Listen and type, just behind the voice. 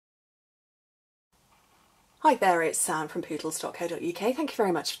Hi there, it's Sam from poodles.co.uk. Thank you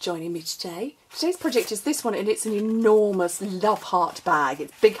very much for joining me today. Today's project is this one, and it's an enormous love heart bag.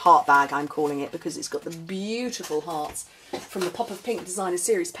 It's Big Heart Bag, I'm calling it, because it's got the beautiful hearts from the Pop of Pink Designer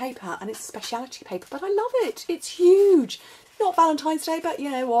Series paper, and it's speciality paper, but I love it. It's huge. Not Valentine's Day, but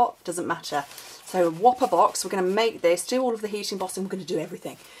you know what? Doesn't matter. So a whopper box, we're going to make this, do all of the heat embossing, we're going to do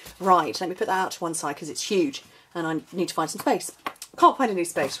everything. Right, let me put that out to one side because it's huge, and I need to find some space. Can't find any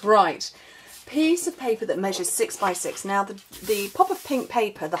space. Right. Piece of paper that measures 6 by 6. Now the Pop of Pink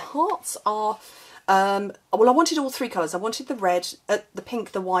paper, the hearts are, well, I wanted all three colours. I wanted the red, the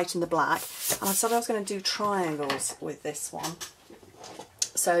pink, the white and the black, and I said I was going to do triangles with this one.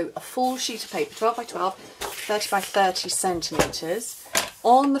 So a full sheet of paper, 12 by 12, 30 by 30 centimetres.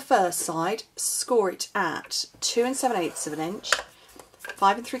 On the first side, score it at 2 7/8 of an inch,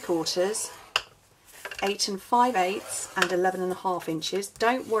 5 3/4, 8 5/8 and 11.5 inches.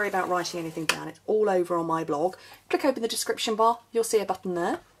 Don't worry about writing anything down, it's all over on my blog. Click open the description bar, you'll see a button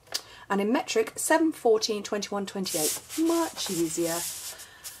there. And in metric, 7, 14, 21, 28, much easier.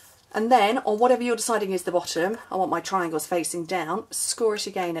 And then on whatever you're deciding is the bottom, I want my triangles facing down, score it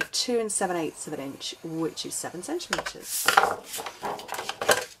again at 2 7/8 of an inch, which is 7 centimetres.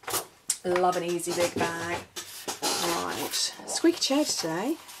 Love an easy big bag. Right, squeaky chair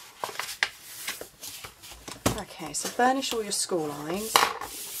today. Okay, so burnish all your score lines,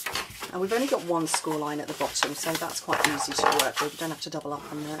 and we've only got one score line at the bottom, so that's quite easy to work with. You don't have to double up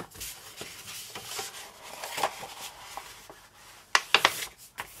on there.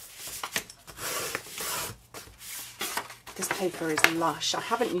 This paper is lush. I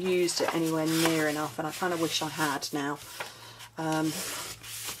haven't used it anywhere near enough, and I kind of wish I had now.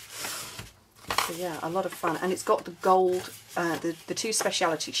 So yeah, a lot of fun, and it's got the gold. The two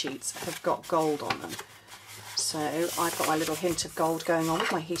speciality sheets have got gold on them. So I've got my little hint of gold going on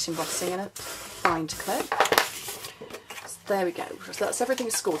with my heat embossing and a bind clip. So there we go. So that's everything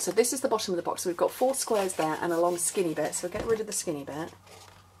scored. So this is the bottom of the box. So we've got 4 squares there and a long skinny bit. So we'll get rid of the skinny bit.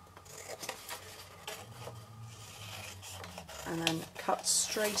 And then cut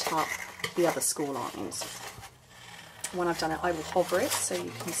straight up the other score lines. When I've done it, I will hover it so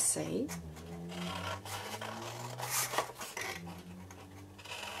you can see.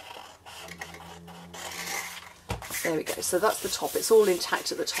 There we go, so that's the top, it's all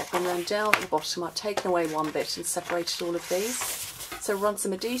intact at the top, and then down at the bottom I've taken away one bit and separated all of these. So run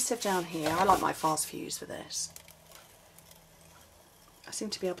some adhesive down here. I like my fast fuse for this. I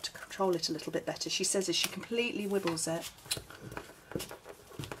seem to be able to control it a little bit better. She says as she completely wibbles it.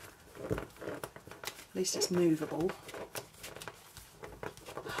 At least it's movable.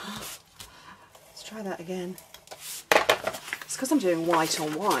 Let's try that again. It's because I'm doing white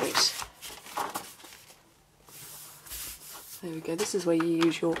on white. There we go, this is where you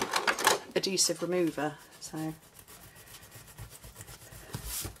use your adhesive remover. So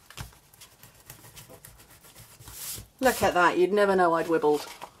look at that, you'd never know I'd wibbled.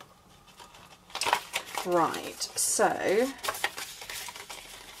 Right, so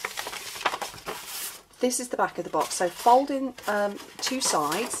this is the back of the box. So fold in 2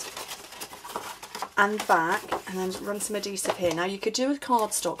 sides and back, and then run some adhesive here. Now you could do a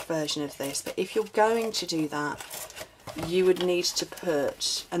cardstock version of this, but if you're going to do that, you would need to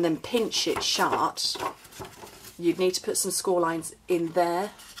put, and then pinch it shut, you'd need to put some score lines in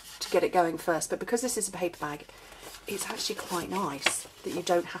there to get it going first. But because this is a paper bag, it's actually quite nice that you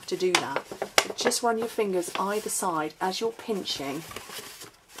don't have to do that. But just run your fingers either side as you're pinching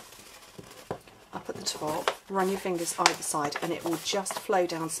up at the top, run your fingers either side, and it will just flow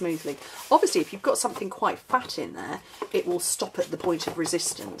down smoothly. Obviously if you've got something quite fat in there, it will stop at the point of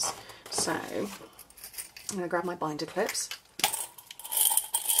resistance. So I'm going to grab my binder clips,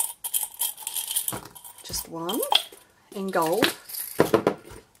 just one in gold.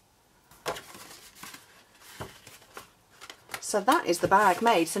 So that is the bag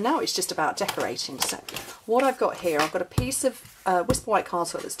made. So now it's just about decorating. So what I've got here, I've got a piece of Whisper White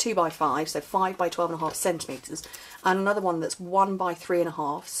cardstock that's 2 by 5, so 5 by 12.5 centimetres, and another one that's 1 by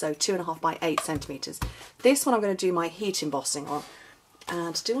 3.5, so 2.5 by 8 centimetres. This one I'm going to do my heat embossing on.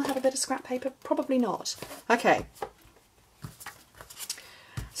 And do I have a bit of scrap paper? Probably not. Okay.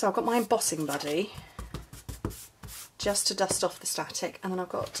 So I've got my embossing buddy, just to dust off the static, and then I've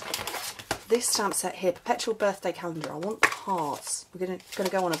got this stamp set here, Perpetual Birthday Calendar. I want the hearts. We're going to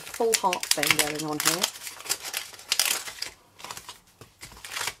go on a full heart thing going on here.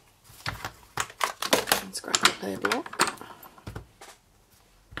 Let's grab the clear block.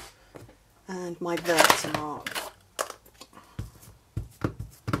 And my Versamark.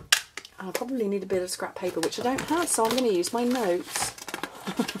 I probably need a bit of scrap paper, which I don't have, so I'm going to use my notes.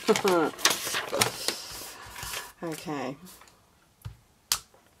 Okay.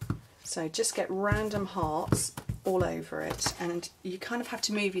 So just get random hearts all over it, and you kind of have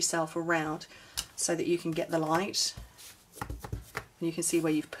to move yourself around so that you can get the light and you can see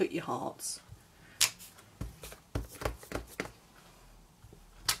where you've put your hearts.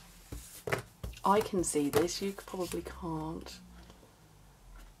 I can see this, you probably can't.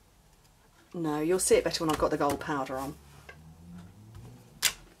 No, you'll see it better when I've got the gold powder on.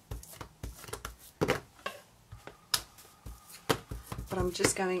 But I'm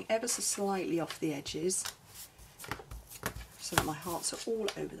just going ever so slightly off the edges so that my hearts are all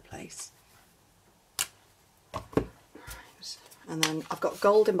over the place. And then I've got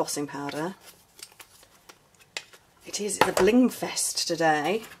gold embossing powder. It is the bling fest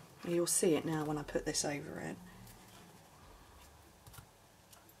today. You'll see it now when I put this over it.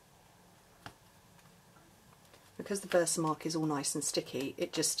 Because the Versamark is all nice and sticky,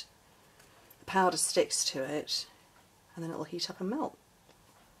 it just, the powder sticks to it and then it'll heat up and melt.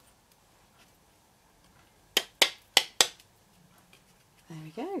 There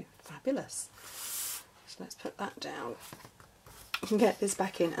we go, fabulous. So let's put that down. I can get this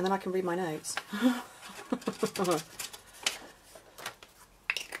back in and then I can read my notes.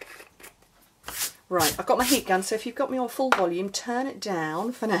 Right, I've got my heat gun, so if you've got me on full volume, turn it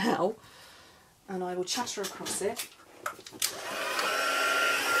down for now and I will chatter across it.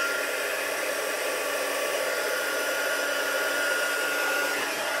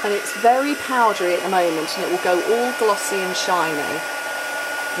 And it's very powdery at the moment and it will go all glossy and shiny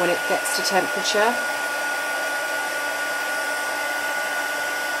when it gets to temperature.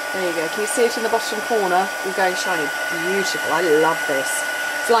 There you go, can you see it in the bottom corner? All going shiny, beautiful, I love this.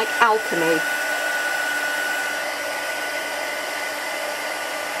 It's like alchemy.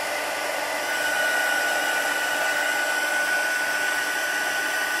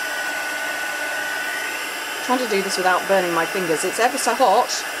 I'm trying to do this without burning my fingers. It's ever so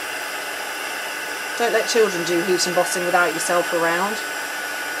hot. Don't let children do heat embossing without yourself around.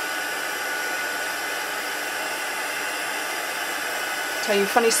 Tell you a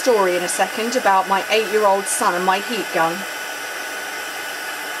funny story in a second about my 8-year-old son and my heat gun.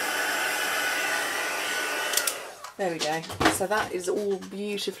 There we go. So that is all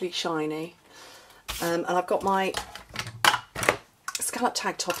beautifully shiny. And I've got my scallop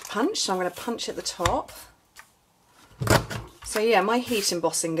tag top punch, so I'm going to punch at the top. So yeah, my heat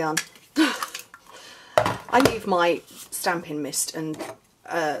embossing gun. I leave my Stampin mist and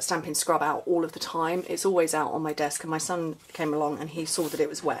Stampin scrub out all of the time. It's always out on my desk, and my son came along and he saw that it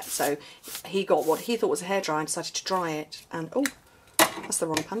was wet, so he got what he thought was a hairdryer and decided to dry it, and oh, that's the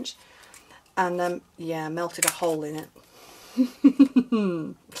wrong punch, and yeah, melted a hole in it.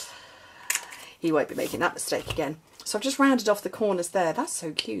 He won't be making that mistake again. So I've just rounded off the corners there. That's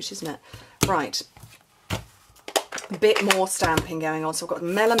so cute, isn't it? Right, a bit more stamping going on. So I've got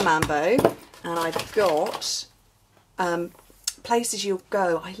Melon Mambo, and I've got Places You'll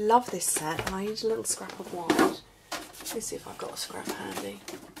Go. I love this set, and I need a little scrap of white. Let's see if I've got a scrap handy.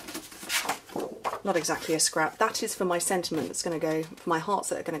 Not exactly a scrap. That is for my sentiment that's going to go, for my hearts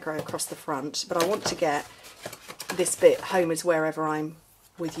that are going to go across the front. But I want to get this bit, Home is Wherever I'm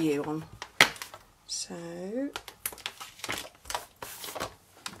With You, on. So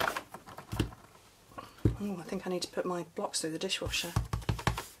oh, I think I need to put my blocks through the dishwasher.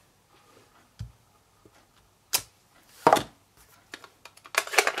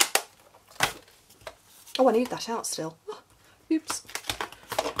 Oh, I need that out still. Oh, oops.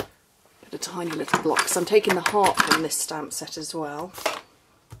 Put a tiny little block, because I'm taking the heart from this stamp set as well.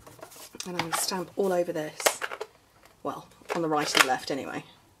 And I'm going to stamp all over this. Well, on the right and the left anyway.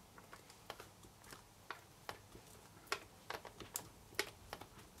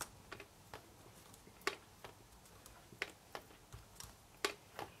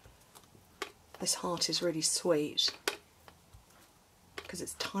 This heart is really sweet because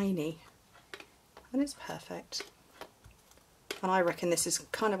it's tiny and it's perfect. And I reckon this is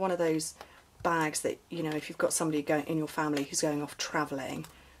kind of one of those bags that, you know, if you've got somebody going in your family who's going off travelling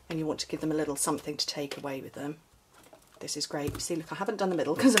and you want to give them a little something to take away with them, this is great. See, look, I haven't done the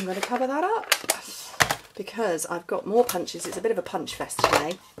middle because I'm going to cover that up because I've got more punches. It's a bit of a punch fest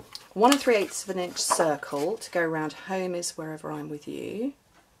today. 1 3/8 of an inch circle to go around Home is Wherever I'm With You.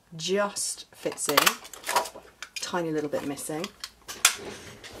 Just fits in, tiny little bit missing,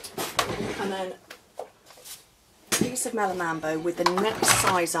 and then a piece of Melon Mambo with the next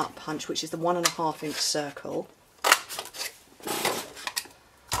size up punch, which is the 1 1/2 inch circle.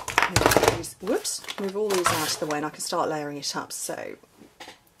 Whoops, move all these out of the way and I can start layering it up. So,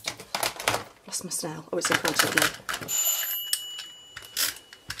 lost my snail. Oh, it's in front of me.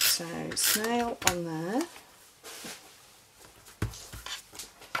 So, snail on there.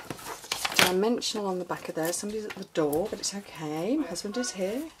 dimensional on the back of there. Somebody's at the door, but it's okay. My husband is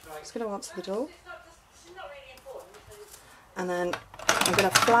here. He's going to answer the door. And then I'm going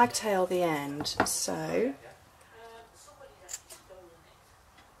to flag tail the end, so,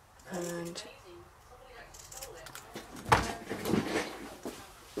 and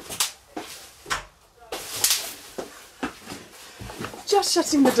just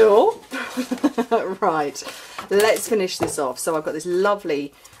shutting the door. Right, let's finish this off. So I've got this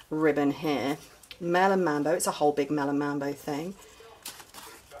lovely ribbon here, Melon Mambo. It's a whole big Melon Mambo thing.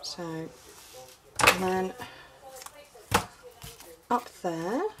 So, and then up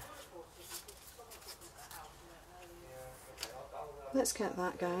there, let's get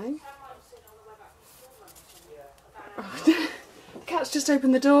that going. Cat's just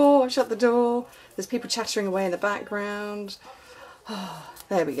opened the door, I shut the door, there's people chattering away in the background. Oh,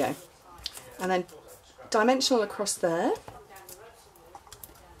 there we go. And then dimensional across there,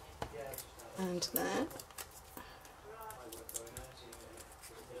 and there,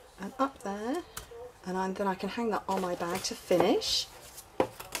 and up there, and then I can hang that on my bag to finish.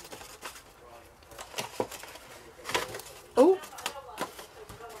 Oh,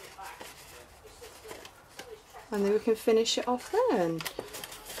 and then we can finish it off there, and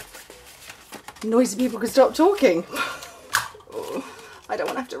noisy people can stop talking. Oh, I don't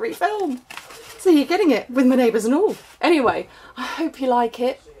want to have to refilm. So you're getting it with my neighbours and all. Anyway, I hope you like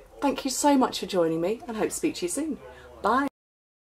it. Thank you so much for joining me, and I hope to speak to you soon. Bye.